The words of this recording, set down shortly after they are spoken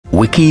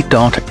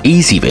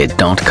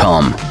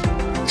wiki.ezvid.com.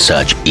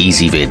 Search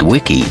Ezvid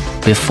Wiki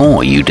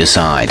before you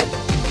decide.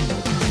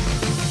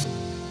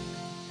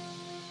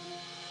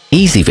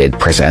 Ezvid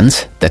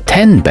presents the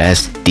 10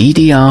 best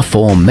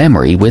DDR4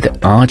 memory with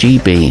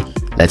RGB.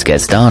 Let's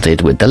get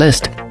started with the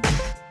list.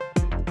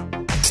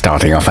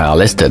 Starting off our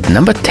list at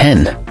number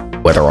 10.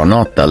 Whether or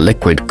not the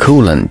liquid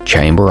coolant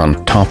chamber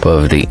on top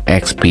of the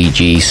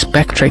XPG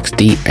Spectrix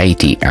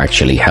D80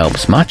 actually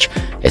helps much,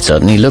 it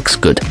certainly looks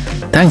good,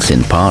 thanks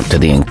in part to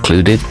the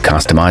included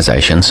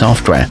customization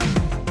software.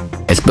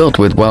 It's built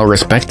with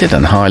well-respected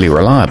and highly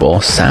reliable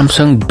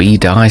Samsung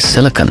B-die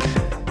silicon.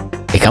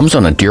 It comes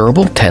on a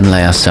durable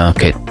 10-layer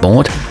circuit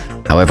board,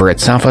 however it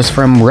suffers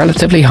from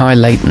relatively high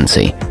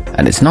latency,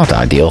 and it's not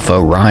ideal for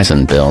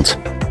Ryzen builds.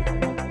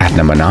 At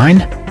number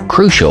 9,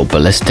 Crucial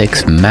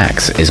Ballistix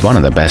Max is one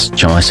of the best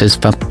choices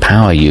for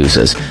power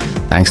users,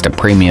 thanks to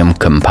premium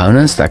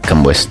components that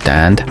can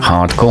withstand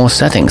hardcore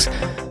settings.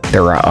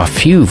 There are a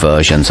few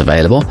versions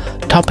available,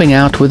 topping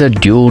out with a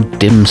dual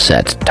DIMM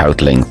set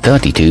totaling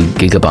 32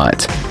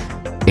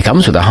 GB. It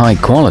comes with a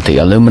high-quality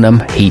aluminum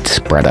heat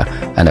spreader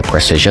and a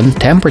precision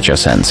temperature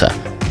sensor,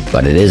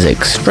 but it is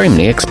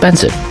extremely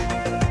expensive.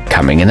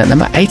 Coming in at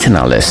number 8 on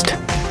our list,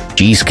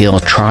 G.skill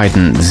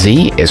Trident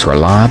Z is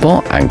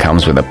reliable and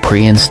comes with a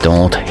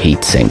pre-installed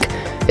heatsink.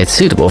 It's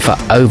suitable for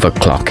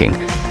overclocking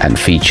and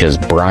features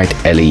bright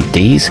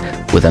LEDs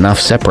with enough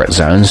separate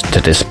zones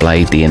to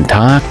display the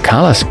entire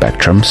color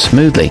spectrum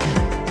smoothly.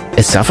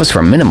 It suffers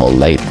from minimal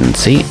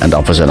latency and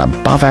offers an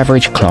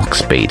above-average clock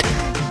speed.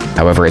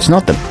 However, it's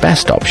not the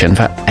best option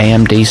for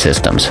AMD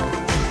systems.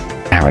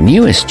 Our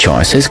newest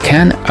choices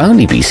can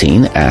only be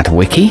seen at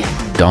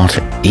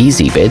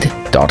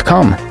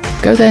wiki.ezvid.com.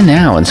 Go there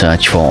now and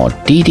search for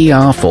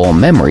DDR4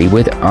 memory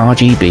with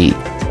RGB,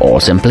 or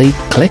simply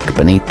click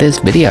beneath this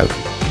video.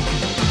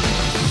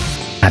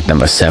 At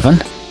number 7,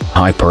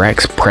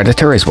 HyperX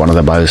Predator is one of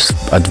the most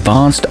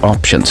advanced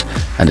options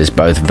and is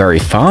both very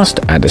fast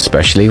and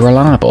especially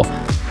reliable.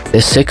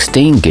 This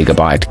 16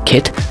 GB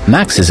kit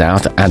maxes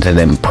out at an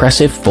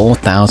impressive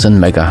 4000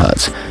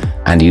 MHz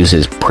and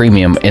uses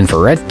premium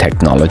infrared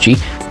technology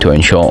to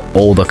ensure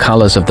all the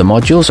colors of the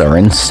modules are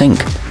in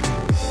sync.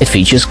 It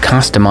features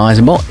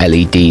customizable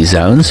LED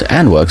zones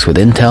and works with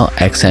Intel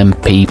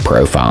XMP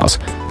profiles,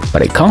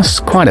 but it costs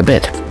quite a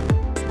bit.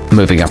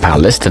 Moving up our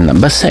list to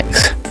number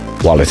 6.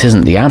 While it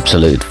isn't the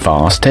absolute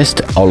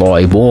fastest,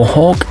 oloy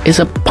Warhawk is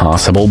a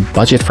passable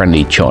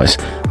budget-friendly choice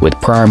with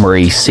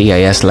primary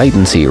CAS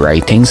latency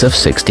ratings of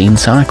 16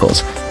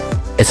 cycles.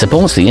 It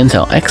supports the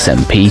Intel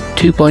XMP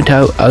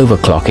 2.0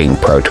 overclocking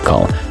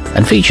protocol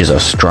and features a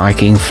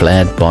striking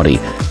flared body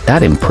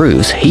that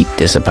improves heat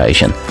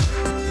dissipation.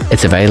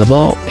 It's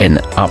available in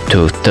up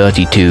to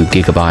 32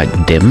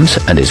 GB DIMMs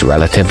and is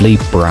relatively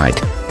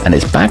bright, and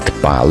is backed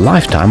by a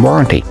lifetime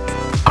warranty.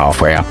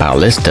 Halfway up our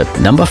list at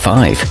number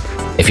 5.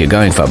 If you're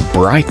going for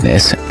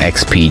brightness,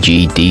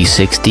 XPG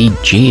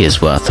D60G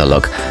is worth a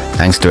look,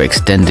 thanks to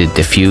extended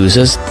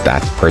diffusers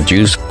that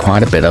produce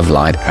quite a bit of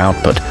light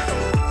output.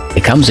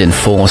 It comes in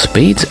 4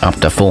 speeds up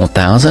to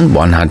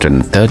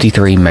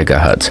 4133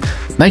 MHz,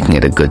 making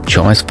it a good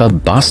choice for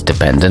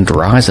bus-dependent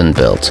Ryzen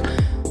builds.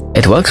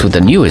 It works with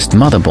the newest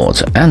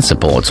motherboards and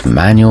supports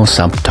manual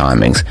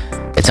sub-timings.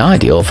 It's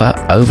ideal for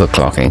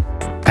overclocking.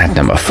 At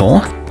number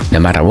 4, no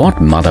matter what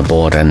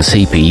motherboard and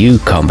CPU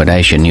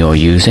combination you're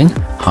using,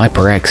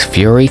 HyperX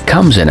Fury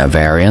comes in a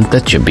variant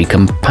that should be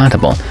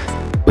compatible.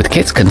 With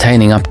kits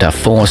containing up to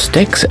 4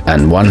 sticks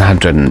and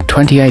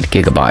 128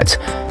 GB,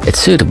 it's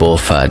suitable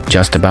for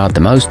just about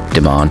the most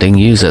demanding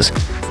users.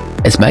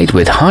 It's made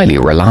with highly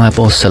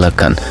reliable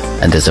silicon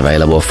and is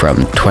available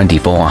from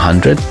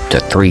 2400 to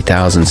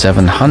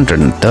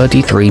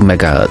 3733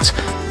 MHz.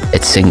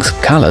 It syncs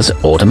colors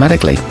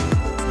automatically.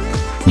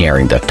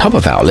 Nearing the top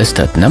of our list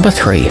at number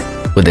 3.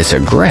 With its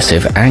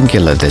aggressive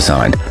angular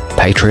design,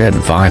 Patriot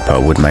Viper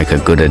would make a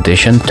good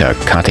addition to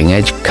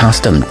cutting-edge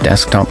custom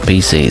desktop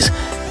PCs.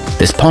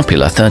 This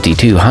popular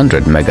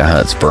 3200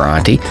 MHz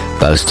variety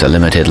boasts a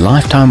limited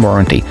lifetime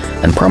warranty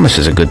and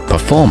promises a good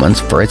performance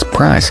for its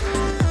price.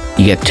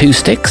 You get 2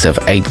 sticks of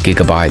 8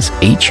 GB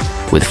each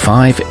with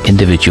 5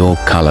 individual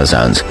color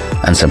zones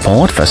and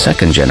support for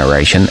 2nd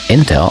generation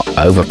Intel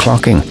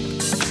overclocking.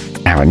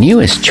 Our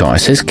newest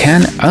choices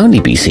can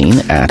only be seen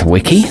at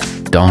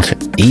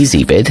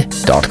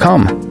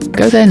wiki.ezvid.com.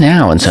 Go there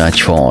now and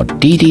search for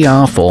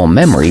DDR4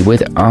 memory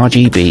with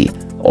RGB,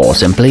 or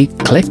simply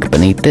click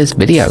beneath this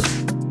video.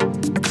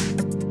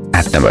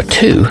 At number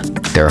 2,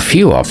 there are a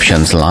few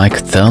options like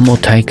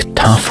thermaltake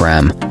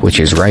toughram, which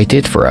is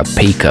rated for a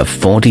peak of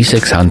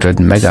 4600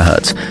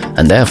 MHz,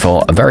 and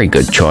therefore a very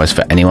good choice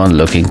for anyone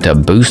looking to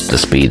boost the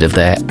speed of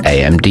their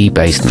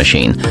AMD-based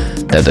machine,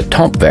 though the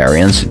top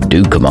variants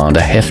do command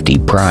a hefty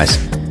price.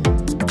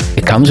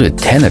 It comes with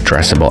 10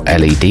 addressable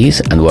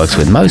LEDs and works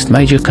with most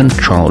major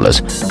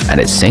controllers, and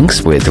it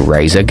syncs with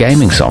Razer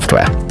gaming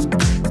software.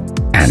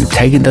 And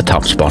taking the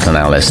top spot on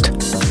our list,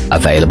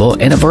 available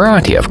in a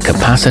variety of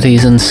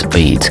capacities and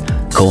speeds,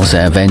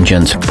 Corsair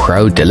Vengeance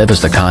Pro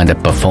delivers the kind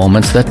of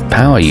performance that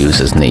power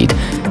users need.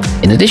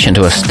 In addition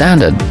to a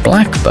standard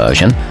black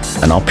version,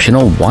 an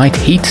optional white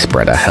heat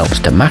spreader helps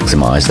to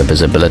maximize the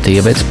visibility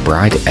of its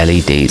bright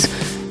LEDs.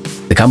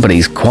 The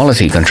company's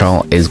quality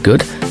control is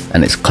good,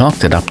 and it's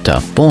clocked at up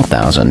to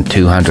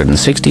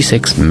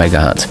 4266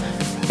 MHz.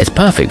 It's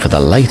perfect for the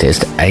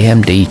latest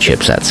AMD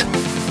chipsets.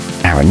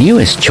 Our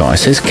newest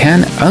choices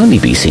can only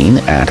be seen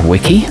at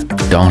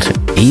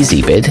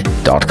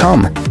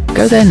wiki.ezvid.com.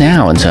 Go there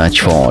now and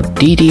search for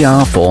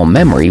DDR4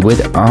 memory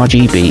with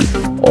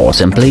RGB, or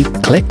simply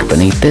click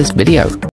beneath this video.